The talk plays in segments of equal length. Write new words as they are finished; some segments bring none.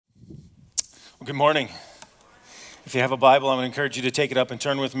Well, good morning. If you have a Bible, I'm going to encourage you to take it up and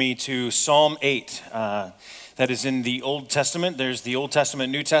turn with me to Psalm 8. That is in the Old Testament. There's the Old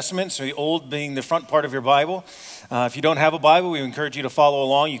Testament, New Testament, so the Old being the front part of your Bible. If you don't have a Bible, we encourage you to follow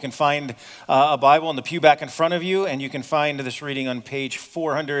along. You can find a Bible in the pew back in front of you, and you can find this reading on page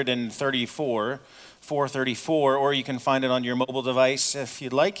 434, or you can find it on your mobile device if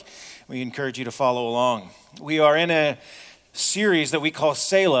you'd like. We encourage you to follow along. We are in a series that we call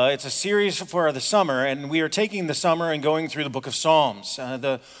Selah. It's a series for the summer, and we are taking the summer and going through the book of Psalms.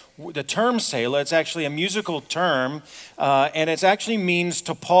 The term Selah, it's actually a musical term, and it actually means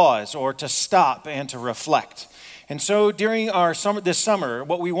to pause or to stop and to reflect. And so during this summer,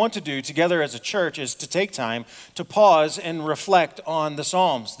 what we want to do together as a church is to take time to pause and reflect on the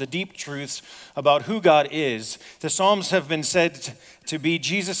Psalms, the deep truths about who God is. The Psalms have been said to be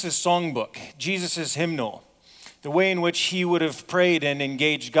Jesus' songbook, Jesus' hymnal. The way in which he would have prayed and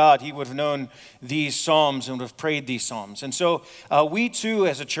engaged God, he would have known these psalms and would have prayed these psalms. And so we too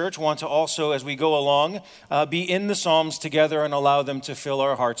as a church want to also, as we go along, be in the psalms together and allow them to fill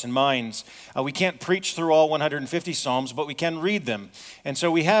our hearts and minds. We can't preach through all 150 psalms, but we can read them. And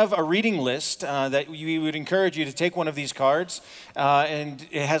so we have a reading list that we would encourage you to take one of these cards, and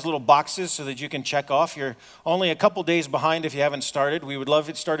it has little boxes so that you can check off. You're only a couple days behind if you haven't started. We would love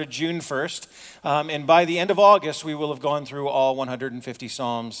it started June 1st. And by the end of August, we will have gone through all 150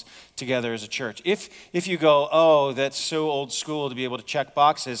 Psalms together as a church. If you go, oh, that's so old school to be able to check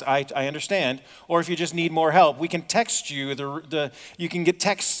boxes, I understand. Or if you just need more help, we can text you. You can get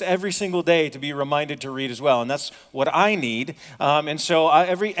texts every single day to be reminded to read as well. And that's what I need. And so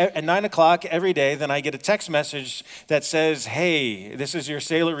at 9 o'clock every day, then I get a text message that says, hey, this is your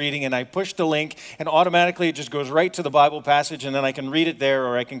Selah reading. And I push the link, and automatically it just goes right to the Bible passage. And then I can read it there,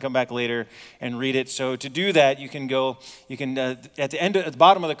 or I can come back later and read it. So to do that, at the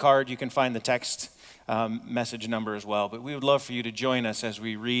bottom of the card, you can find the text message number as well. But we would love for you to join us as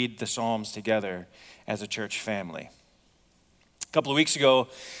we read the Psalms together as a church family. A couple of weeks ago,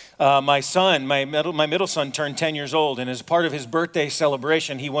 my middle son turned 10 years old, and as part of his birthday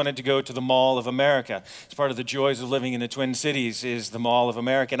celebration, he wanted to go to the Mall of America. It's part of the joys of living in the Twin Cities is the Mall of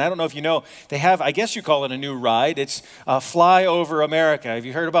America. And I don't know if you know, they have, I guess you call it a new ride. It's Fly Over America. Have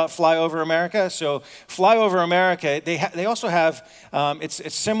you heard about Fly Over America? So Fly Over America, they also have,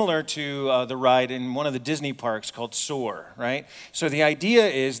 it's similar to the ride in one of the Disney parks called Soar, right? So the idea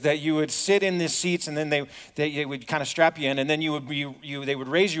is that you would sit in the seats, and then they would kind of strap you in, and then they would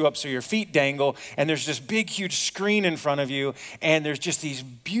raise you up so your feet dangle, and there's this big, huge screen in front of you, and there's just these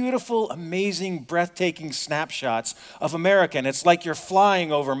beautiful, amazing, breathtaking snapshots of America. And it's like you're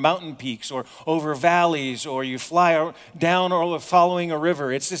flying over mountain peaks or over valleys, or you fly down or following a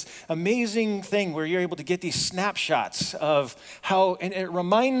river. It's this amazing thing where you're able to get these snapshots of how, and it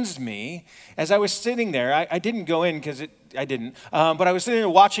reminds me, as I was sitting there, I didn't go in because I didn't. But I was sitting there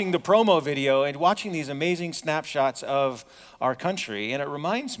watching the promo video and watching these amazing snapshots of our country, and it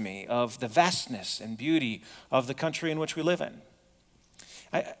reminds me of the vastness and beauty of the country in which we live in.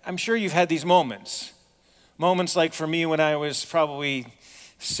 I'm sure you've had these moments like for me when I was probably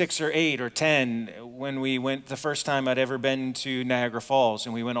 6 or 8 or 10, when we went the first time I'd ever been to Niagara Falls,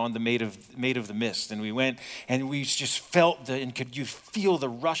 and we went on the Maid of the Mist, and we went and we just felt you feel the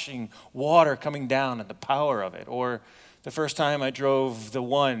rushing water coming down and the power of it. Or the first time I drove the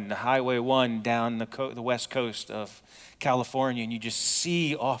Highway 1 down the west coast of California, and you just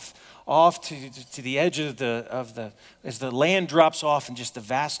see off to the edge of as the land drops off, and just the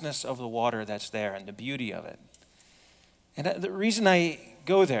vastness of the water that's there and the beauty of it. And the reason I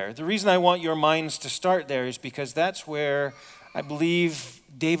go there, the reason I want your minds to start there, is because that's where I believe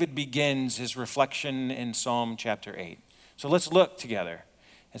David begins his reflection in Psalm chapter 8. So let's look together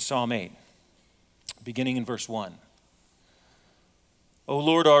at Psalm 8, beginning in verse 1. O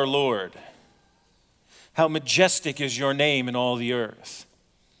Lord, our Lord, how majestic is your name in all the earth.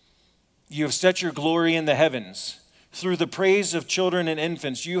 You have set your glory in the heavens. Through the praise of children and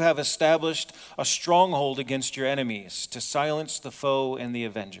infants, you have established a stronghold against your enemies, to silence the foe and the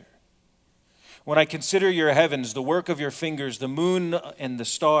avenger. When I consider your heavens, the work of your fingers, the moon and the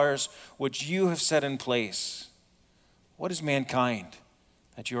stars, which you have set in place, what is mankind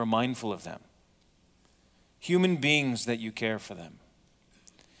that you are mindful of them? Human beings that you care for them.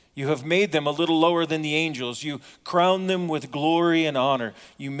 You have made them a little lower than the angels. You crowned them with glory and honor.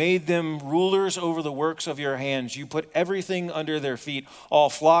 You made them rulers over the works of your hands. You put everything under their feet, all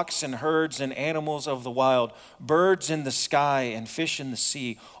flocks and herds and animals of the wild, birds in the sky and fish in the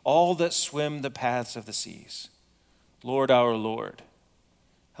sea, all that swim the paths of the seas. Lord, our Lord,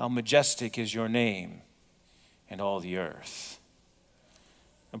 how majestic is your name in all the earth.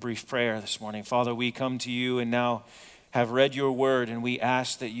 a brief prayer this morning. Father, we come to you and now have read your word, and we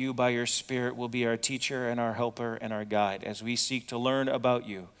ask that you by your Spirit will be our teacher and our helper and our guide as we seek to learn about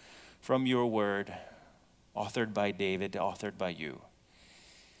you from your word, authored by David, authored by you.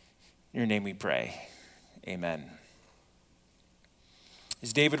 In your name we pray. Amen.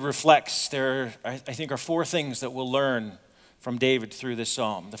 As David reflects, there, I think, are four things that we'll learn from David through this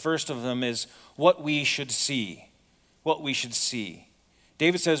psalm. The first of them is what we should see. What we should see.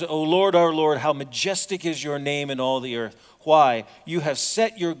 David says, O Lord, our Lord, how majestic is your name in all the earth. Why? You have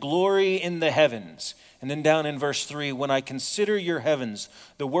set your glory in the heavens. And then down in verse 3, when I consider your heavens,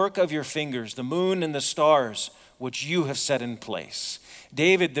 the work of your fingers, the moon and the stars, which you have set in place.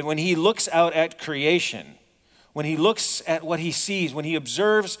 David, when he looks out at creation, when he looks at what he sees, when he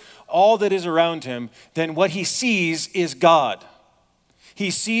observes all that is around him, then what he sees is God. He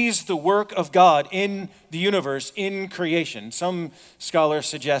sees the work of God in the universe, in creation. Some scholars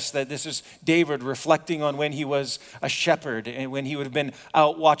suggest that this is David reflecting on when he was a shepherd and when he would have been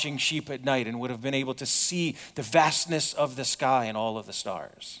out watching sheep at night and would have been able to see the vastness of the sky and all of the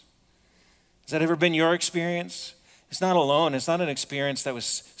stars. Has that ever been your experience? It's not alone. It's not an experience that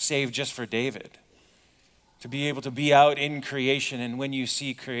was saved just for David. To be able to be out in creation and when you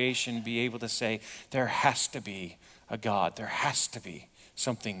see creation, be able to say, there has to be a God. There has to be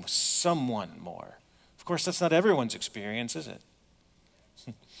something, someone more. Of course, that's not everyone's experience, is it?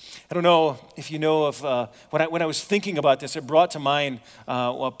 I don't know if you know of, when I was thinking about this, it brought to mind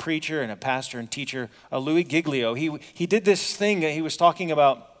a preacher and a pastor and teacher, Louis Giglio. He did this thing, he was talking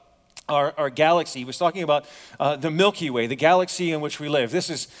about our galaxy. He was talking about the Milky Way, the galaxy in which we live. This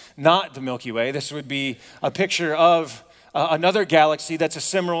is not the Milky Way. This would be a picture of another galaxy that's a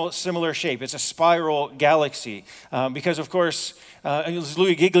similar shape. It's a spiral galaxy. Because, of course, as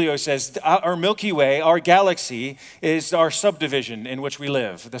Louis Giglio says, our Milky Way, our galaxy, is our subdivision in which we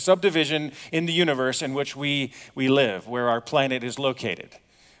live. The subdivision in the universe in which we live, where our planet is located.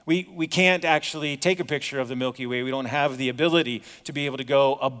 We can't actually take a picture of the Milky Way. We don't have the ability to be able to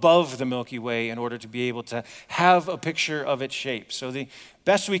go above the Milky Way in order to be able to have a picture of its shape. So the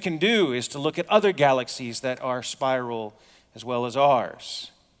best we can do is to look at other galaxies that are spiral as well as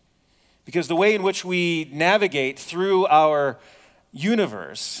ours. Because the way in which we navigate through our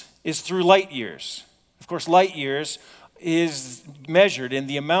universe is through light years. Of course, light years is measured in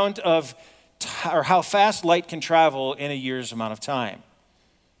the amount of, or how fast light can travel in a year's amount of time.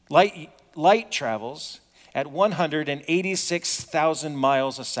 Light travels at 186,000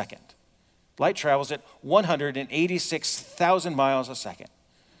 miles a second. Light travels at 186,000 miles a second.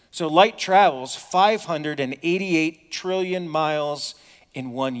 So light travels 588 trillion miles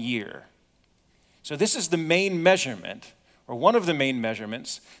in 1 year. So this is the main measurement, or one of the main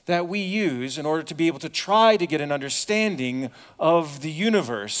measurements, that we use in order to be able to try to get an understanding of the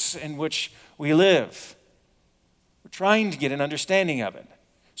universe in which we live. We're trying to get an understanding of it.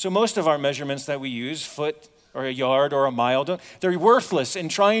 So most of our measurements that we use, foot or a yard or a mile, they're worthless in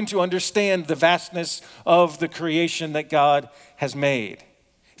trying to understand the vastness of the creation that God has made.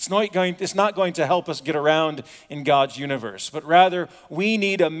 It's not going to help us get around in God's universe, but rather we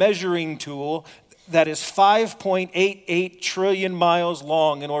need a measuring tool that is 5.88 trillion miles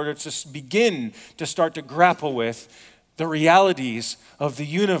long in order to begin to start to grapple with the realities of the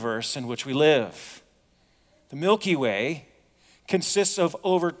universe in which we live. The Milky Way consists of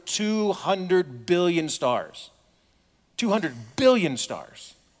over 200 billion stars. 200 billion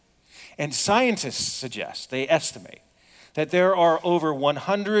stars. And scientists suggest, they estimate, that there are over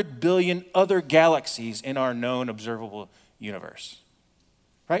 100 billion other galaxies in our known observable universe.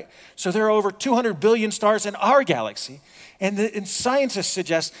 Right? So there are over 200 billion stars in our galaxy, and scientists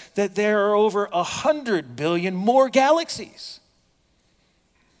suggest that there are over 100 billion more galaxies.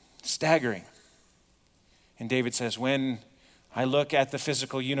 Staggering. And David says, when I look at the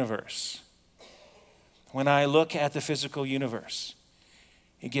physical universe,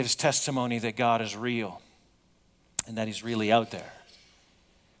 it gives testimony that God is real and that he's really out there.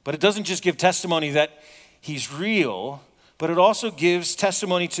 But it doesn't just give testimony that he's real, but it also gives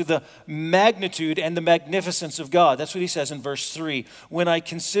testimony to the magnitude and the magnificence of God. That's what he says in verse 3. When I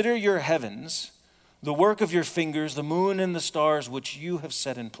consider your heavens, the work of your fingers, the moon and the stars which you have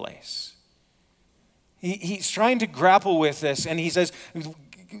set in place. He's trying to grapple with this, and he says,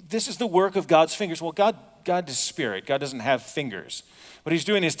 this is the work of God's fingers. Well, God is spirit. God doesn't have fingers. What he's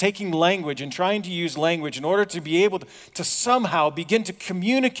doing is taking language and trying to use language in order to be able to somehow begin to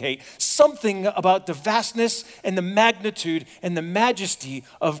communicate something about the vastness and the magnitude and the majesty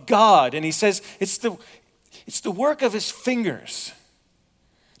of God. And he says, it's the work of his fingers.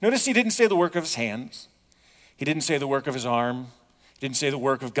 Notice he didn't say the work of his hands. He didn't say the work of his arm. Didn't say the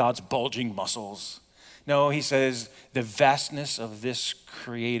work of God's bulging muscles. No, he says the vastness of this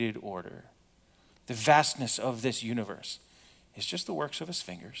created order, the vastness of this universe is just the works of his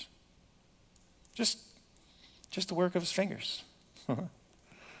fingers. Just the work of his fingers.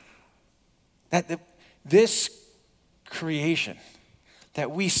 This creation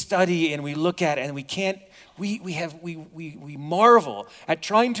that we study and we look at and we marvel at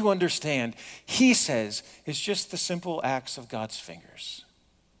trying to understand, he says, is just the simple acts of God's fingers.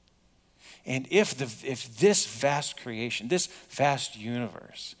 And if this vast creation, this vast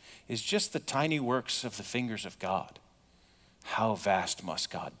universe is just the tiny works of the fingers of God, how vast must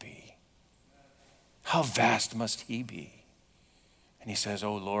God be? How vast must he be? And he says,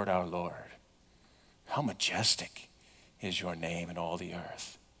 "O Lord, our Lord, how majestic is your name in all the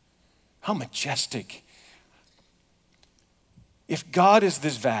earth." How majestic. If God is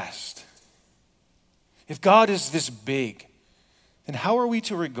this vast, if God is this big, then how are we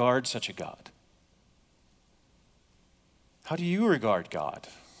to regard such a God? How do you regard God?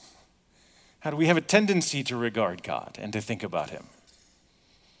 How do we have a tendency to regard God and to think about him?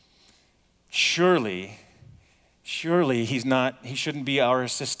 Surely he shouldn't be our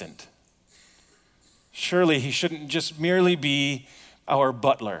assistant. Surely he shouldn't just merely be our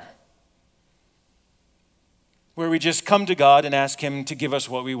butler, where we just come to God and ask him to give us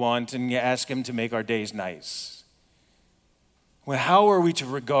what we want and ask him to make our days nice. Well, how are we to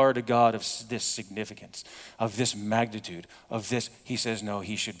regard a God of this significance, of this magnitude, of this? He says, no,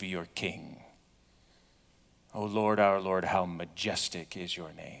 he should be your king. O Lord, our Lord, how majestic is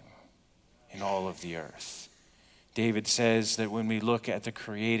your name in all of the earth. David says that when we look at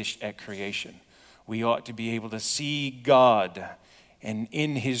creation, we ought to be able to see God and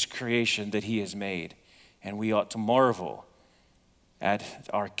in his creation that he has made. And we ought to marvel at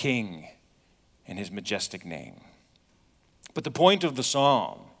our King and his majestic name. But the point of the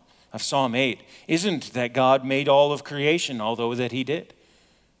Psalm 8, isn't that God made all of creation, although that he did.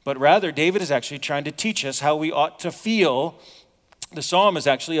 But rather, David is actually trying to teach us how we ought to feel. The psalm is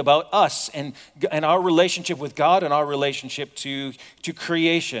actually about us and our relationship with God and our relationship to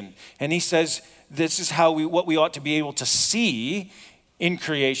creation. And he says this is what we ought to be able to see in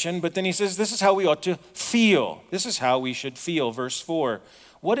creation, but then he says this is how we ought to feel. This is how we should feel. Verse 4,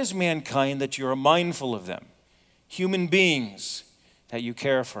 what is mankind that you are mindful of them? Human beings that you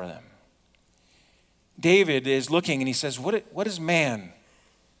care for them. David is looking and he says, what is man?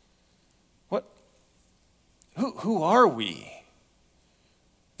 Who are we?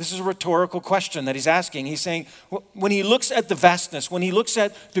 This is a rhetorical question that he's asking. He's saying, when he looks at the vastness, when he looks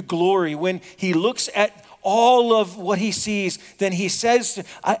at the glory, when he looks at all of what he sees, then he says,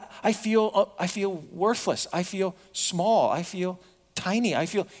 I feel worthless. I feel small. I feel tiny. I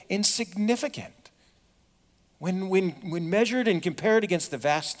feel insignificant. When measured and compared against the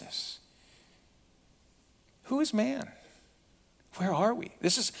vastness, who is man? Where are we?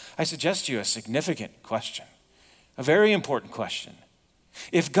 This is, I suggest to you, a significant question, a very important question.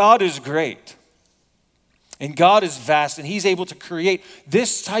 If God is great and God is vast and he's able to create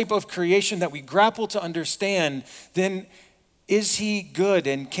this type of creation that we grapple to understand, then is he good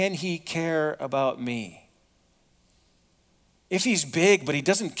and can he care about me? If he's big but he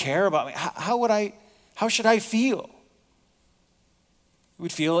doesn't care about me, how should I feel? We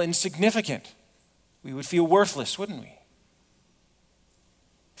would feel insignificant. We would feel worthless, wouldn't we?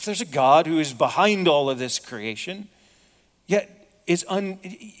 If there's a God who is behind all of this creation, yet is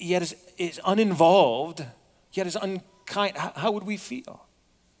uninvolved, yet is unkind, how would we feel?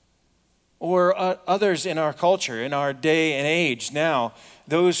 Or others in our culture, in our day and age now,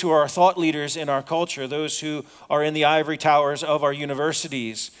 those who are thought leaders in our culture, those who are in the ivory towers of our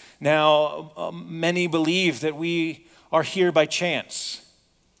universities. Now, many believe that we are here by chance,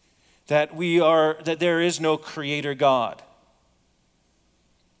 that there is no creator God,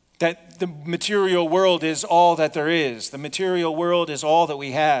 that the material world is all that there is. The material world is all that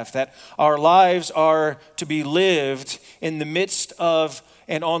we have, that our lives are to be lived in the midst of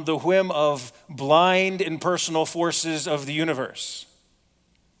and on the whim of blind impersonal forces of the universe.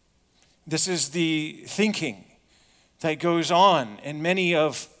 This is the thinking that goes on in many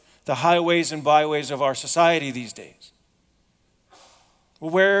of the highways and byways of our society these days. Well,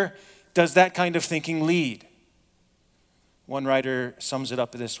 where does that kind of thinking lead? One writer sums it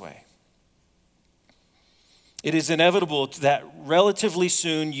up this way. It is inevitable that relatively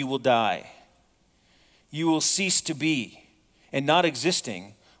soon you will die. You will cease to be, and not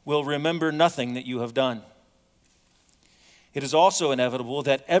existing, will remember nothing that you have done. It is also inevitable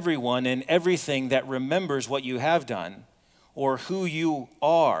that everyone and everything that remembers what you have done or who you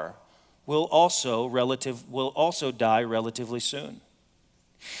are will also die relatively soon.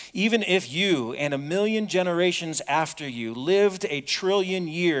 Even if you and 1,000,000 generations after you lived 1,000,000,000,000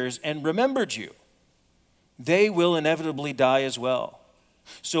 years and remembered you, they will inevitably die as well.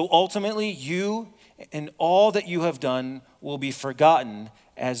 So ultimately, you and all that you have done will be forgotten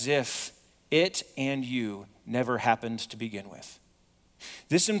as if it and you never happened to begin with.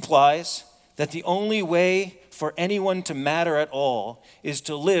 This implies that the only way for anyone to matter at all is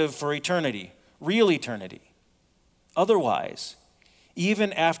to live for eternity, real eternity. Otherwise,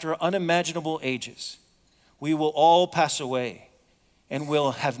 even after unimaginable ages, we will all pass away and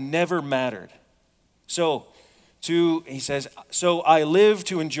will have never mattered. He says, so I live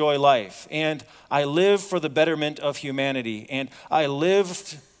to enjoy life, and I live for the betterment of humanity, and I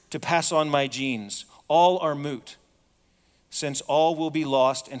live to pass on my genes. All are moot, since all will be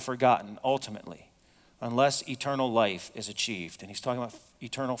lost and forgotten ultimately, unless eternal life is achieved. And he's talking about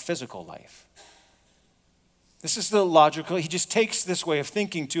eternal physical life. This is the logical, he just takes this way of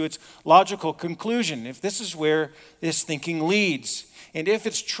thinking to its logical conclusion. If this is where this thinking leads, and if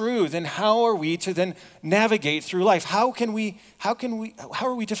it's true, then how are we to then navigate through life? How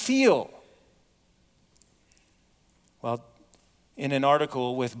are we to feel? Well, in an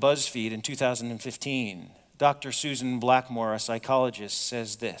article with BuzzFeed in 2015, Dr. Susan Blackmore, a psychologist,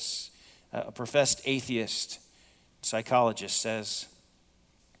 says this. A professed atheist psychologist says,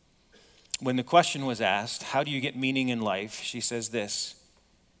 when the question was asked, how do you get meaning in life? She says this: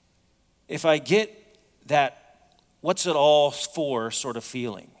 if I get that what's it all for sort of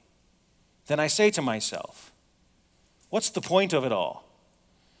feeling, then I say to myself, what's the point of it all?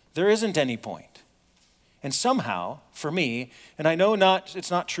 There isn't any point. And somehow, for me, and I know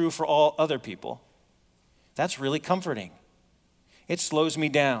it's not true for all other people, that's really comforting. It slows me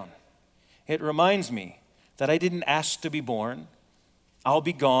down. It reminds me that I didn't ask to be born. I'll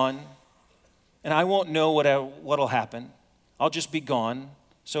be gone. And I won't know what'll happen. I'll just be gone,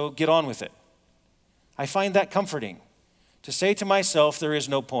 so get on with it. I find that comforting, to say to myself, there is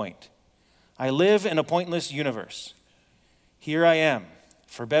no point. I live in a pointless universe. Here I am,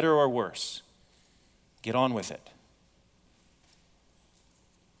 for better or worse. Get on with it.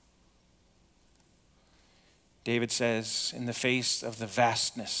 David says, in the face of the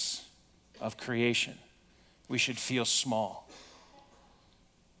vastness of creation, we should feel small.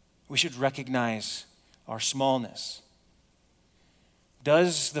 We should recognize our smallness.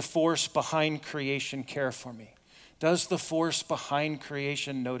 Does the force behind creation care for me? Does the force behind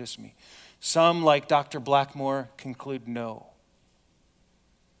creation notice me? Some, like Dr. Blackmore, conclude no.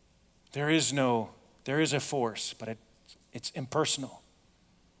 There is a force, but it's impersonal,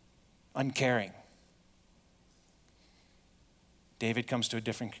 uncaring. David comes to a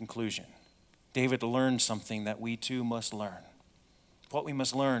different conclusion. David learned something that we too must learn. What we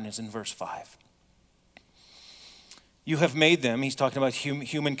must learn is in verse 5. You have made them, he's talking about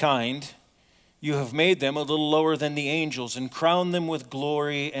humankind, you have made them a little lower than the angels and crowned them with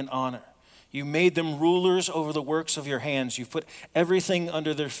glory and honor. You made them rulers over the works of your hands. You've put everything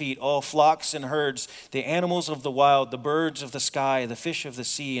under their feet, all flocks and herds, the animals of the wild, the birds of the sky, the fish of the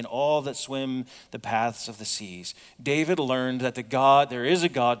sea, and all that swim the paths of the seas. David learned that there is a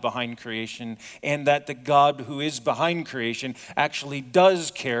God behind creation, and that the God who is behind creation actually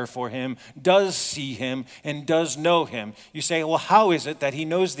does care for him, does see him, and does know him. You say, well, how is it that he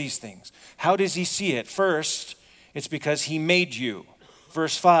knows these things? How does he see it? First, it's because he made you.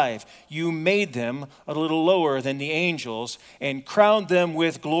 Verse 5, you made them a little lower than the angels and crowned them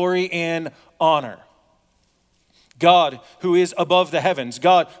with glory and honor. God, who is above the heavens,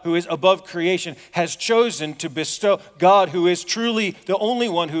 God, who is above creation, has chosen to bestow. God, who is truly the only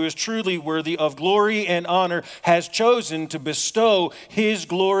one who is truly worthy of glory and honor, has chosen to bestow his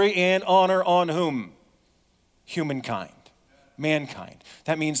glory and honor on whom? Humankind, mankind.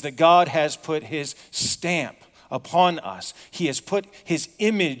 That means that God has put his stamp upon us. He has put his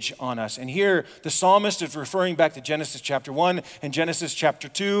image on us. And here the psalmist is referring back to Genesis chapter 1 and Genesis chapter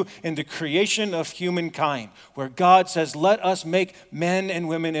 2 in the creation of humankind, where God says, let us make men and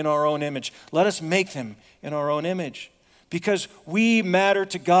women in our own image. Let us make them in our own image. Because we matter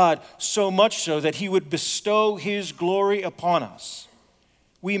to God so much so that he would bestow his glory upon us.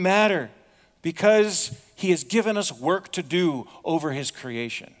 We matter because he has given us work to do over his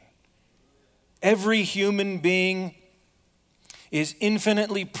creation. Every human being is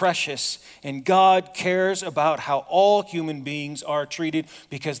infinitely precious, and God cares about how all human beings are treated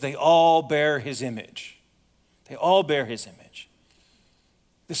because they all bear his image. They all bear his image.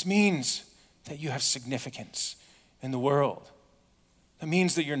 This means that you have significance in the world. It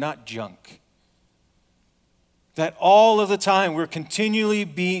means that you're not junk. That all of the time we're continually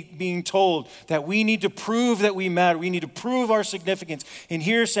being told that we need to prove that we matter. We need to prove our significance. And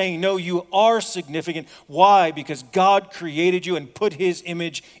here saying, no, you are significant. Why? Because God created you and put his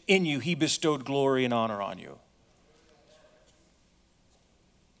image in you. He bestowed glory and honor on you.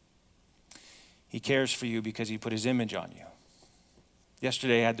 He cares for you because he put his image on you.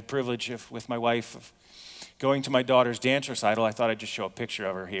 Yesterday I had the privilege with my wife of going to my daughter's dance recital. I thought I'd just show a picture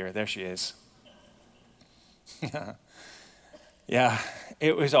of her here. There she is. Yeah,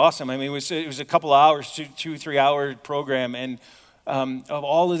 it was awesome. I mean, it was a couple hours, 2-3 hour program, and of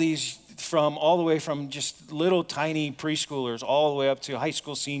all of these, from all the way from just little tiny preschoolers all the way up to high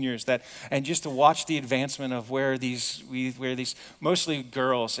school seniors, and just to watch the advancement of where these mostly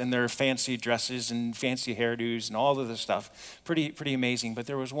girls in their fancy dresses and fancy hairdos and all of this stuff, pretty amazing. But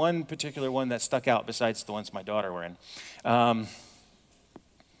there was one particular one that stuck out besides the ones my daughter were in.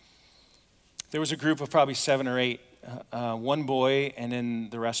 There was a group of probably 7 or 8, one boy, and then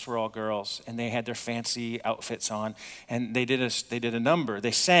the rest were all girls, and they had their fancy outfits on, and they did a number.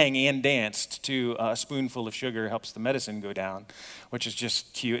 They sang and danced to A Spoonful of Sugar Helps the Medicine Go Down, which is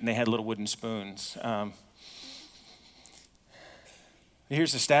just cute, and they had little wooden spoons.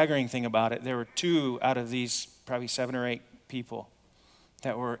 Here's the staggering thing about it. There were 2 out of these probably 7 or 8 people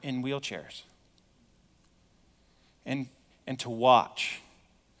that were in wheelchairs. And to watch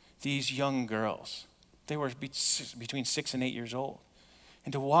these young girls, they were between 6 and 8 years old.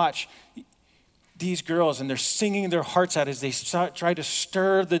 And to watch these girls, and they're singing their hearts out as they try to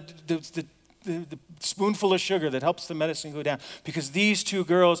stir the spoonful of sugar that helps the medicine go down. Because these 2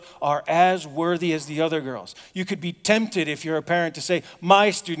 girls are as worthy as the other girls. You could be tempted if you're a parent to say,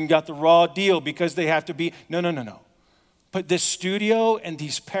 my student got the raw deal because they have to be. No. But this studio and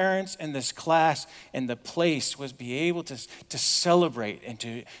these parents and this class and the place was be able to celebrate and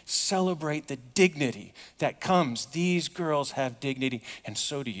to celebrate the dignity that comes. These girls have dignity, and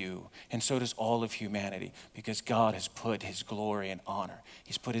so do you, and so does all of humanity, because God has put his glory and honor.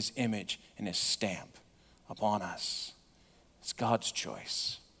 He's put his image and his stamp upon us. It's God's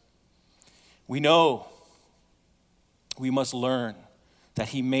choice. We know we must learn that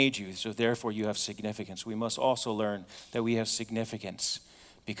he made you, so therefore you have significance. We must also learn that we have significance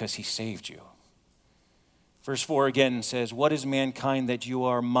because he saved you. Verse 4 again says, what is mankind that you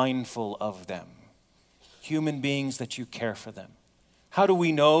are mindful of them? Human beings that you care for them. How do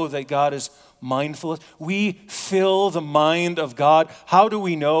we know that God is mindful? We fill the mind of God. How do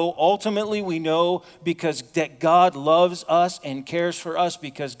we know? Ultimately, we know because that God loves us and cares for us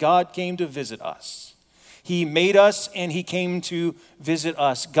because God came to visit us. He made us and he came to visit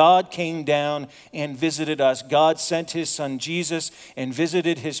us. God came down and visited us. God sent his son Jesus and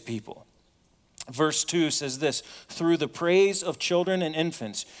visited his people. Verse 2 says this, through the praise of children and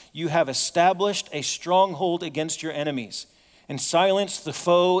infants, you have established a stronghold against your enemies and silenced the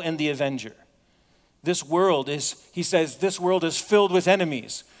foe and the avenger. This world is, he says, this world is filled with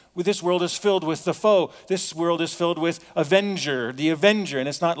enemies. This world is filled with the foe. This world is filled with Avenger, the Avenger. And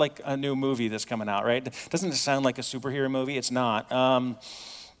it's not like a new movie that's coming out, right? Doesn't it sound like a superhero movie? It's not.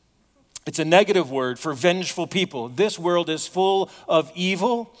 It's a negative word for vengeful people. This world is full of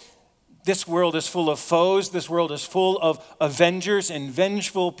evil. This world is full of foes. This world is full of avengers and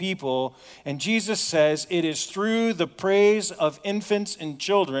vengeful people. And Jesus says, it is through the praise of infants and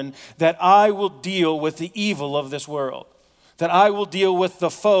children that I will deal with the evil of this world. That I will deal with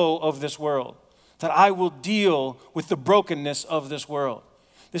the foe of this world. That I will deal with the brokenness of this world.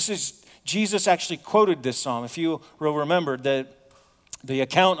 Jesus actually quoted this psalm. If you will remember the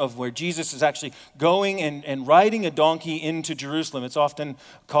account of where Jesus is actually going and riding a donkey into Jerusalem. It's often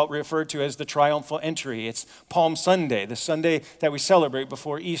referred to as the triumphal entry. It's Palm Sunday, the Sunday that we celebrate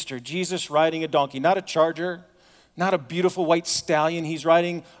before Easter. Jesus riding a donkey, not a charger, not a beautiful white stallion. He's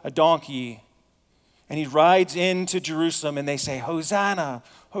riding a donkey. And he rides into Jerusalem and they say, Hosanna,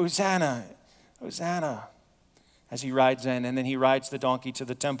 Hosanna, Hosanna, as he rides in. And then he rides the donkey to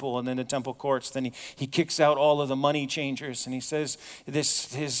the temple and then the temple courts. Then he kicks out all of the money changers and he says,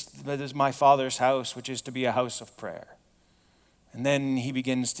 this is my Father's house, which is to be a house of prayer. And then he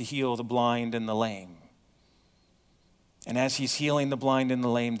begins to heal the blind and the lame. And as he's healing the blind and the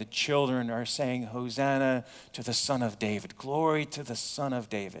lame, the children are saying, Hosanna to the Son of David, glory to the Son of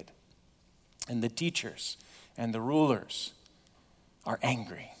David. And the teachers and the rulers are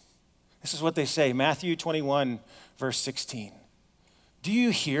angry. This is what they say, Matthew 21, verse 16. Do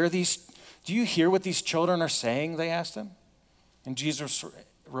you hear what these children are saying? They asked him. And Jesus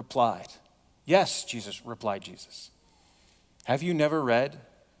replied, yes, replied Jesus. Have you never read,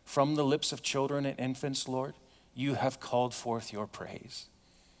 from the lips of children and infants, Lord, you have called forth your praise?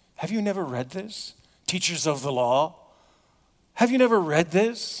 Have you never read this? teachers of the law. Have you never read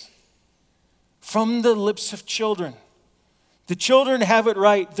this? From the lips of children. The children have it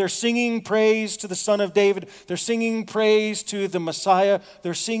right. They're singing praise to the Son of David. They're singing praise to the Messiah.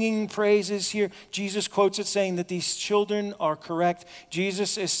 They're singing praises here. Jesus quotes it saying that these children are correct.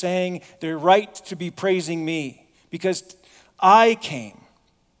 Jesus is saying they're right to be praising me because I came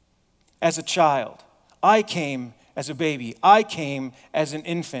as a child. I came as a baby. I came as an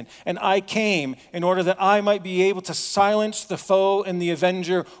infant. And I came in order that I might be able to silence the foe and the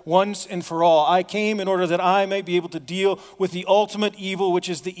avenger once and for all. I came in order that I might be able to deal with the ultimate evil, which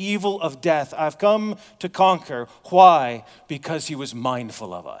is the evil of death. I've come to conquer. Why? Because he was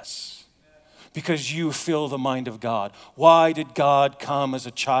mindful of us. Because you fill the mind of God. Why did God come as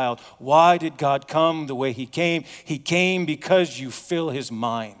a child? Why did God come the way he came? He came because you fill his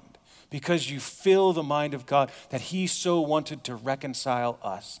mind. Because you fill the mind of God, that he so wanted to reconcile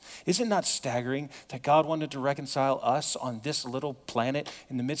us. Is it not staggering that God wanted to reconcile us on this little planet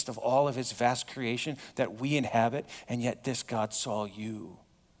in the midst of all of his vast creation that we inhabit, and yet this God saw you?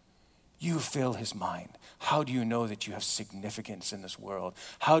 You fill his mind. How do you know that you have significance in this world?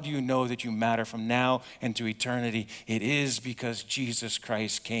 How do you know that you matter from now into eternity? It is because Jesus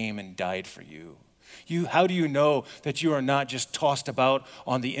Christ came and died for you. How do you know that you are not just tossed about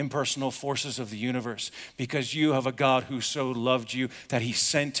on the impersonal forces of the universe? Because you have a God who so loved you that he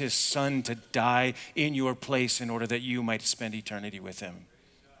sent his son to die in your place in order that you might spend eternity with him.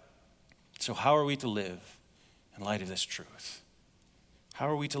 So how are we to live in light of this truth? How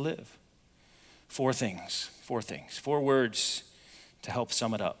are we to live? Four things, four words to help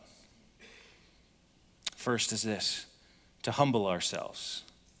sum it up. First is this: to humble ourselves.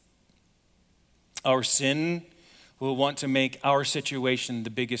 Our sin will want to make our situation the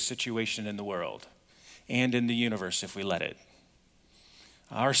biggest situation in the world and in the universe if we let it.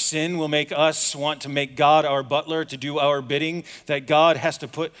 Our sin will make us want to make God our butler, to do our bidding, that God has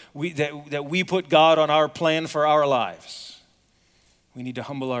to that we put God on our plan for our lives. We need to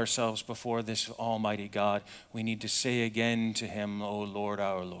humble ourselves before this almighty God. We need to say again to him, O Lord,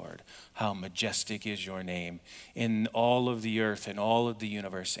 our Lord, how majestic is your name in all of the earth, in all of the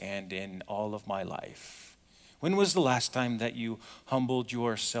universe, and in all of my life. When was the last time that you humbled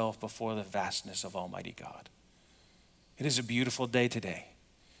yourself before the vastness of almighty God? It is a beautiful day today.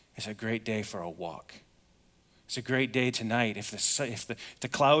 It's a great day for a walk. It's a great day tonight if the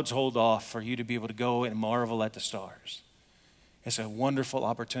clouds hold off for you to be able to go and marvel at the stars. It's a wonderful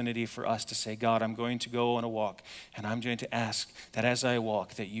opportunity for us to say, God, I'm going to go on a walk, and I'm going to ask that as I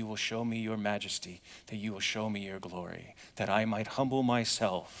walk, that you will show me your majesty, that you will show me your glory, that I might humble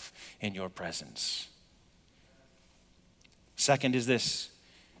myself in your presence. Second is this: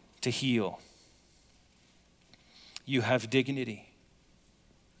 to heal. You have dignity.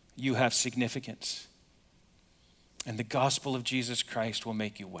 You have significance. And the gospel of Jesus Christ will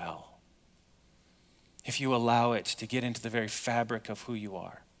make you well, if you allow it to get into the very fabric of who you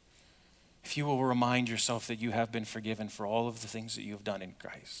are. If you will remind yourself that you have been forgiven for all of the things that you have done in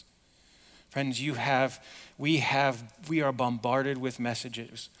Christ. Friends, we are bombarded with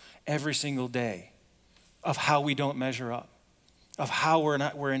messages every single day of how we don't measure up, of how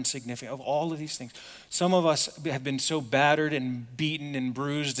we're insignificant, of all of these things. Some of us have been so battered and beaten and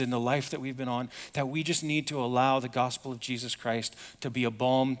bruised in the life that we've been on that we just need to allow the gospel of Jesus Christ to be a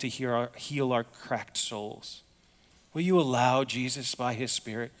balm to heal our cracked souls. Will you allow Jesus by his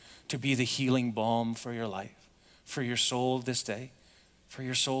Spirit to be the healing balm for your life, for your soul this day, for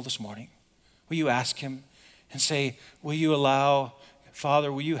your soul this morning? Will you ask him and say, will you allow,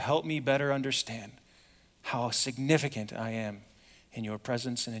 Father, will you help me better understand how significant I am in your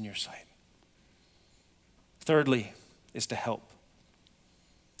presence and in your sight? Thirdly is to help.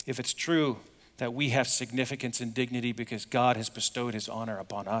 If it's true that we have significance and dignity because God has bestowed his honor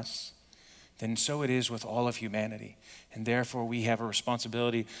upon us, then so it is with all of humanity. And therefore we have a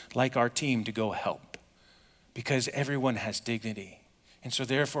responsibility, like our team, to go help, because everyone has dignity. And so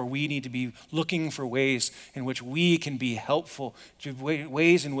therefore we need to be looking for ways in which we can be helpful, to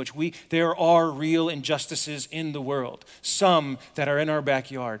ways in which there are real injustices in the world, some that are in our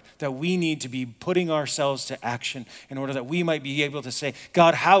backyard, that we need to be putting ourselves to action in order that we might be able to say,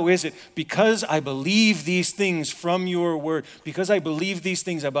 God, how is it? Because I believe these things from your word, because I believe these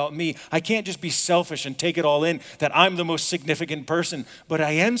things about me, I can't just be selfish and take it all in, that I'm the most significant person, but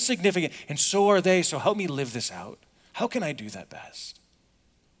I am significant and so are they, so help me live this out. How can I do that best?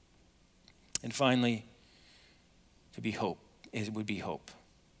 And finally, it would be hope.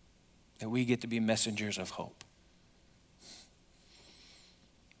 That we get to be messengers of hope.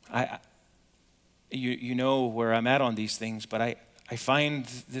 You know where I'm at on these things, but I find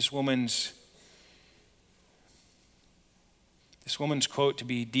this woman's this woman's quote to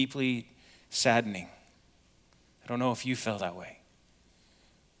be deeply saddening. I don't know if you feel that way.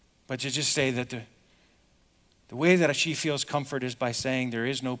 But to just say that the way that she feels comfort is by saying there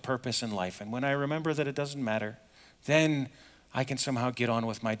is no purpose in life. And when I remember that it doesn't matter, then I can somehow get on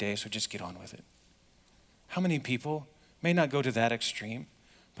with my day, so just get on with it. How many people may not go to that extreme,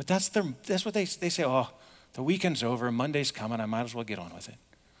 but that's what they say, oh, the weekend's over, Monday's coming, I might as well get on with it.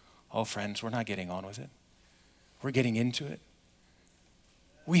 Oh, friends, we're not getting on with it. We're getting into it.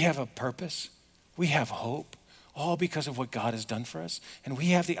 We have a purpose. We have hope, all because of what God has done for us. And we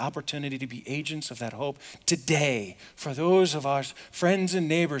have the opportunity to be agents of that hope today for those of our friends and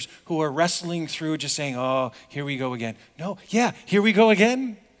neighbors who are wrestling through just saying, oh, here we go again. No, yeah, here we go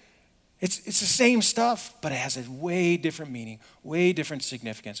again. It's the same stuff, but it has a way different meaning, way different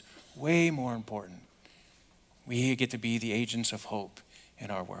significance, way more important. We get to be the agents of hope in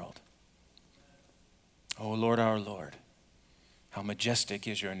our world. Oh, Lord, our Lord, how majestic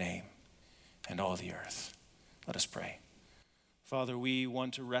is your name in all the earth. Let us pray. Father, we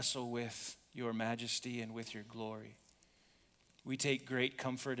want to wrestle with your majesty and with your glory. We take great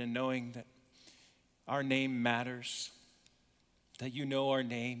comfort in knowing that our name matters, that you know our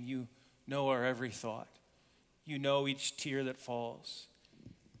name, you know our every thought. You know each tear that falls,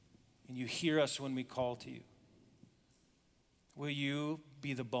 and you hear us when we call to you. Will you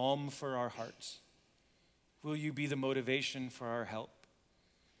be the balm for our hearts? Will you be the motivation for our help?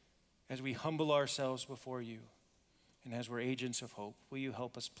 As we humble ourselves before you and as we're agents of hope, will you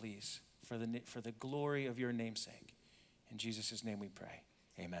help us, please, for the glory of your namesake? In Jesus' name we pray.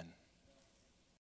 Amen.